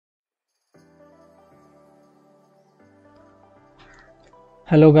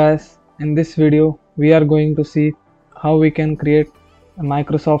Hello guys, in this video we are going to see how we can create a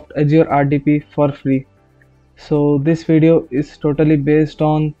Microsoft Azure RDP for free. So this video is totally based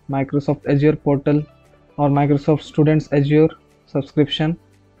on Microsoft Azure portal or Microsoft Students Azure subscription.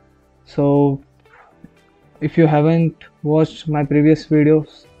 So if you haven't watched my previous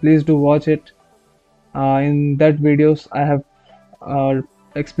videos, please do watch it. In that videos I have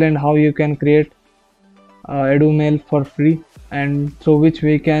explained how you can create Edu Mail for free, and through which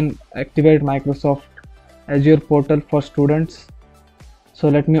we can activate Microsoft Azure portal for students. So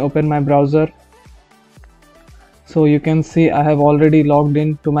let me open my browser. So you can see I have already logged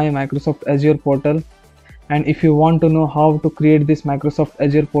in to my Microsoft Azure portal, and if you want to know how to create this Microsoft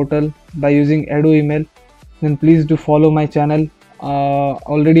Azure portal by using Edu email, then please do follow my channel.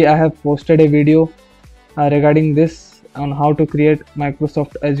 Already I have posted a video regarding this on how to create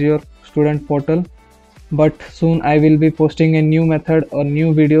Microsoft Azure student portal, but soon I will be posting a new method or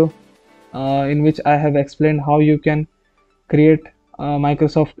new video in which I have explained how you can create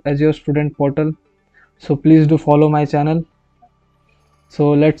Microsoft Azure student portal. So please do follow my channel.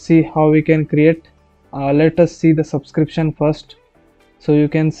 So let's see how we can create. Let us see the subscription first. So you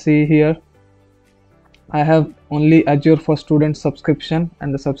can see here I have only Azure for Students subscription,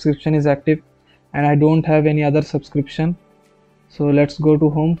 and the subscription is active, and I don't have any other subscription. So let's go to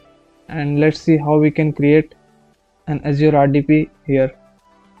home and let's see how we can create an Azure RDP here.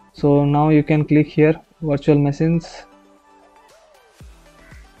 So now you can click here, virtual machines.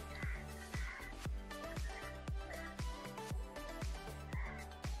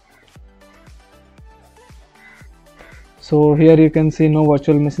 So here you can see no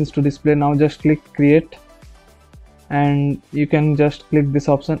virtual machines to display. Now just click create, and you can just click this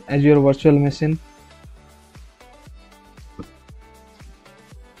option, Azure virtual machine.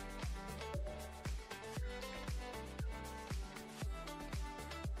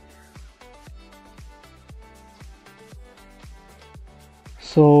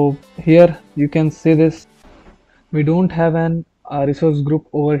 So here you can see this, we don't have an resource group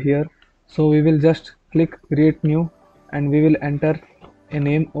over here, so we will just click create new, and we will enter a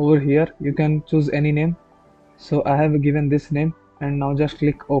name over here. You can choose any name, so I have given this name, and now just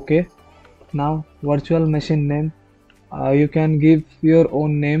click OK. Now virtual machine name, you can give your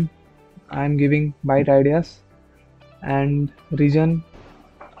own name. I am giving Byte Ideas. And region,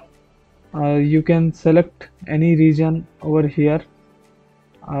 you can select any region over here.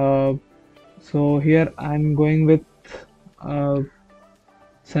 So here I'm going with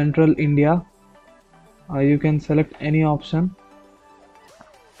Central India. You can select any option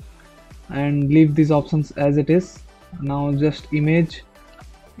and leave these options as it is. Now just image,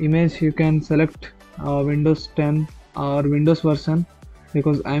 you can select Windows 10 or Windows version,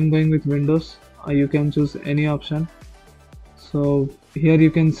 because I'm going with Windows. You can choose any option. So here you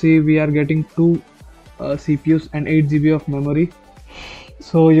can see we are getting 2 CPUs and 8 GB of memory.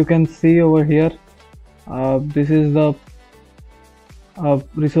 So you can see over here, this is the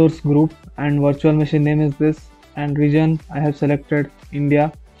resource group, and virtual machine name is this, and region I have selected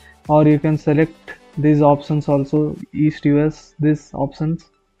India, or you can select these options also, East US, these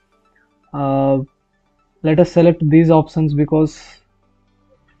options. Let us select these options because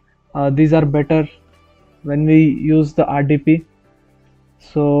these are better when we use the RDP.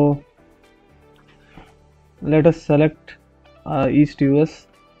 So let us select East US,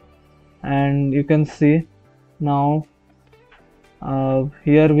 and you can see now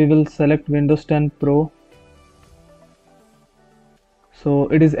here we will select Windows 10 Pro. So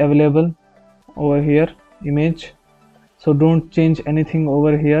it is available over here, image. So don't change anything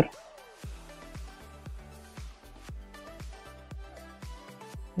over here.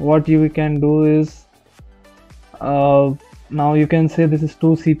 What you can do is, now you can say this is 2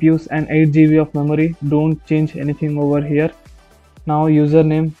 CPUs and 8 GB of memory. Don't change anything over here. Now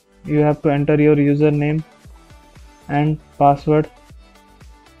username, you have to enter your username and password.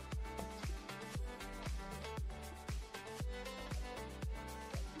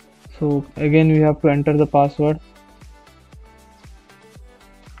 So again we have to enter the password.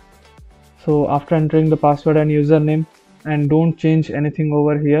 So after entering the password and username, and don't change anything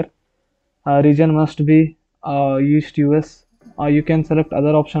over here, region must be East US. You can select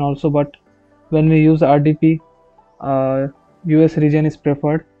other option also, but when we use RDP, US region is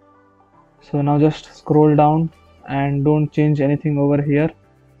preferred. So now just scroll down and don't change anything over here,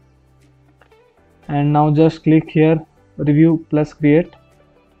 and now just click here, review plus create.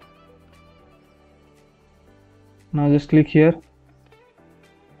 Now just click here.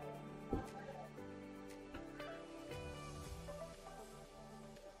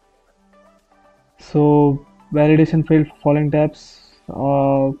 So validation failed, following tabs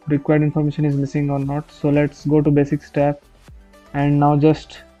required information is missing or not. So let's go to basics tab and now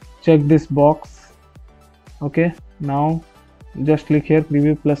just check this box. Okay, now just click here,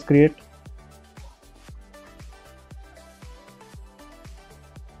 preview plus create.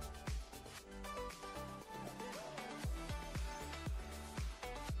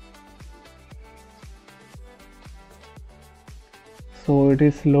 So it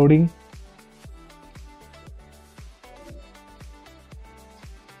is loading.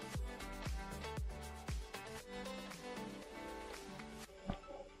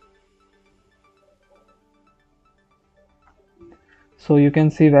 So you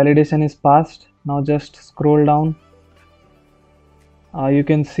can see validation is passed. Now just scroll down. You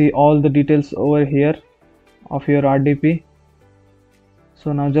can see all the details over here of your RDP.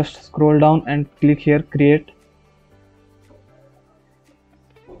 So now just scroll down and click here, create.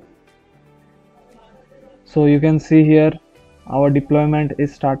 So you can see here our deployment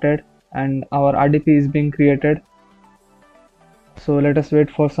is started and our RDP is being created. So let us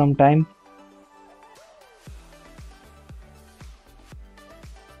wait for some time.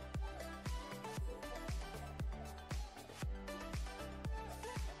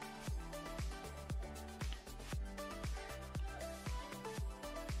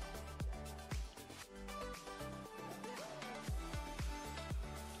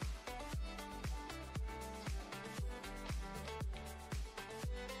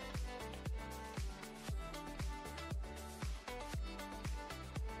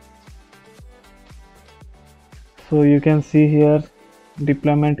 So you can see here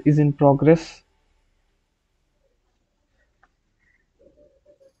deployment is in progress.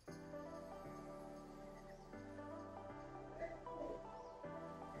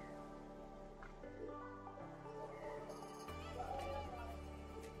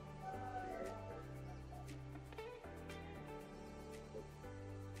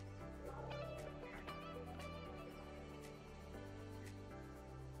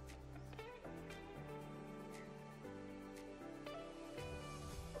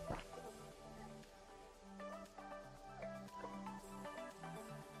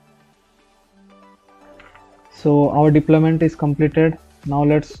 So our deployment is completed. Now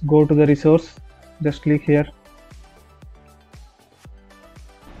let's go to the resource. Just click here.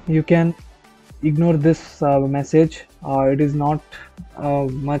 You can ignore this message. It is not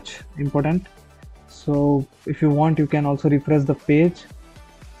much important. So if you want, you can also refresh the page.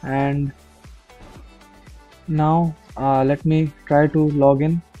 And now let me try to log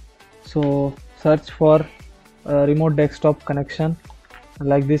in. So search for remote desktop connection.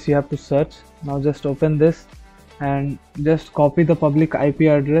 Like this you have to search. Now just open this and just copy the public IP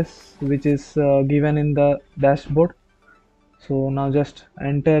address which is given in the dashboard. So now just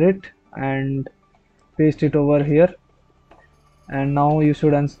enter it and paste it over here, and now you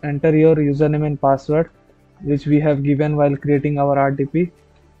should enter your username and password which we have given while creating our RDP.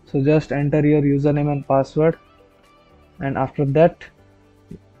 So just enter your username and password, and after that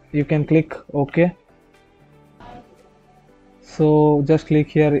you can click OK. So just click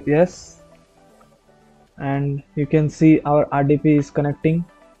here yes, and you can see our RDP is connecting.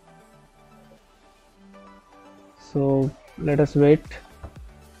 So let us wait.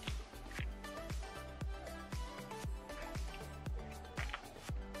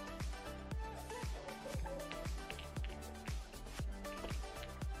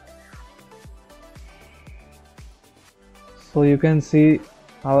 So you can see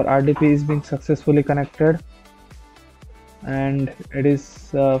our RDP is being successfully connected, and it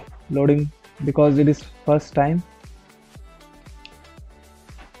is loading because it is first time.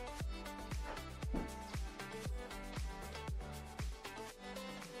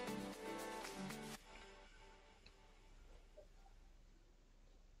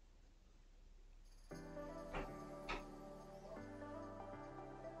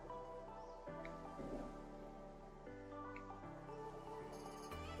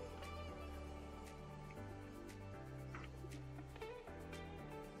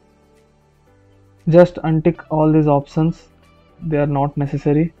 Just untick all these options, they are not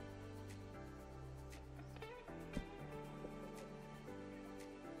necessary.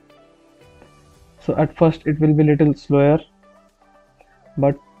 So at first it will be little slower,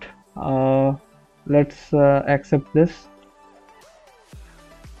 but let's accept this.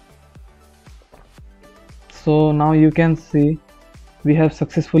 So now you can see we have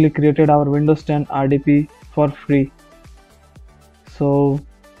successfully created our Windows 10 RDP for free. So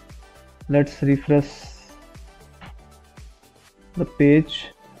let's refresh the page.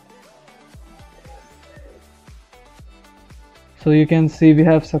 So you can see we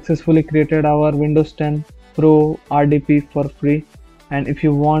have successfully created our Windows 10 Pro RDP for free, and if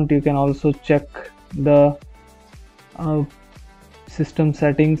you want you can also check the uh, system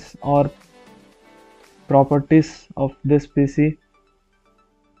settings or properties of this PC.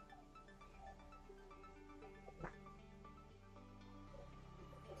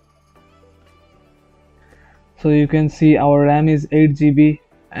 So you can see our RAM is 8 GB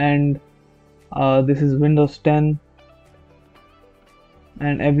and this is Windows 10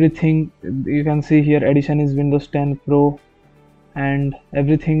 and everything. You can see here edition is Windows 10 Pro and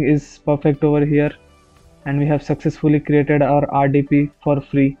everything is perfect over here, and we have successfully created our RDP for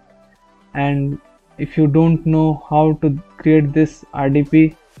free. And if you don't know how to create this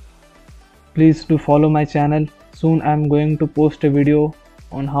RDP, please do follow my channel. Soon I'm going to post a video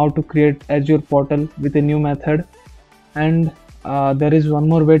on how to create Azure portal with a new method, and there is one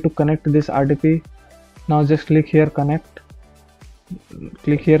more way to connect this RDP. Now just click here connect,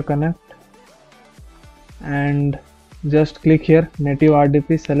 and just click here native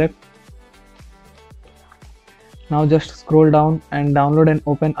RDP, select. Now just scroll down and download and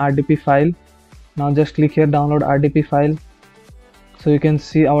open RDP file. Now just click here download RDP file. So you can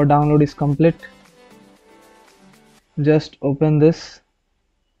see our download is complete. Just open this.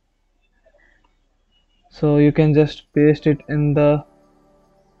 So you can just paste it in the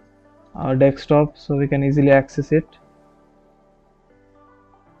desktop so we can easily access it.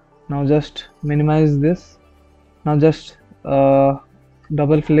 Now just minimize this. Now just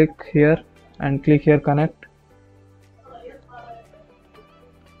double click here and click here connect.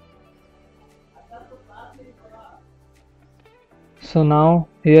 So now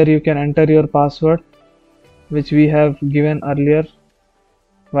here you can enter your password which we have given earlier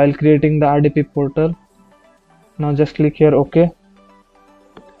while creating the RDP portal. Now just click here OK,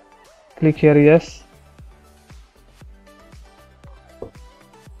 click here yes.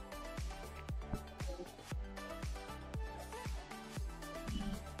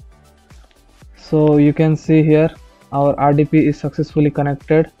 So you can see here our RDP is successfully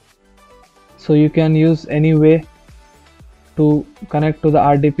connected. So you can use any way to connect to the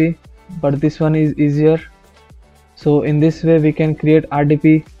RDP, but this one is easier. So in this way we can create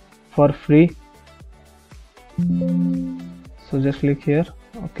RDP for free. So just click here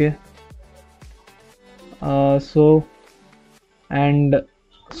OK. And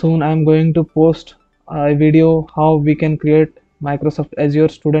soon I'm going to post a video how we can create Microsoft Azure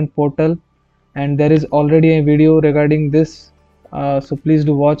student portal, and there is already a video regarding this, so please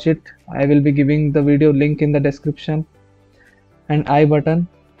do watch it. I will be giving the video link in the description and I button.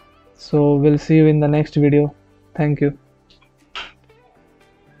 So we'll see you in the next video. Thank you.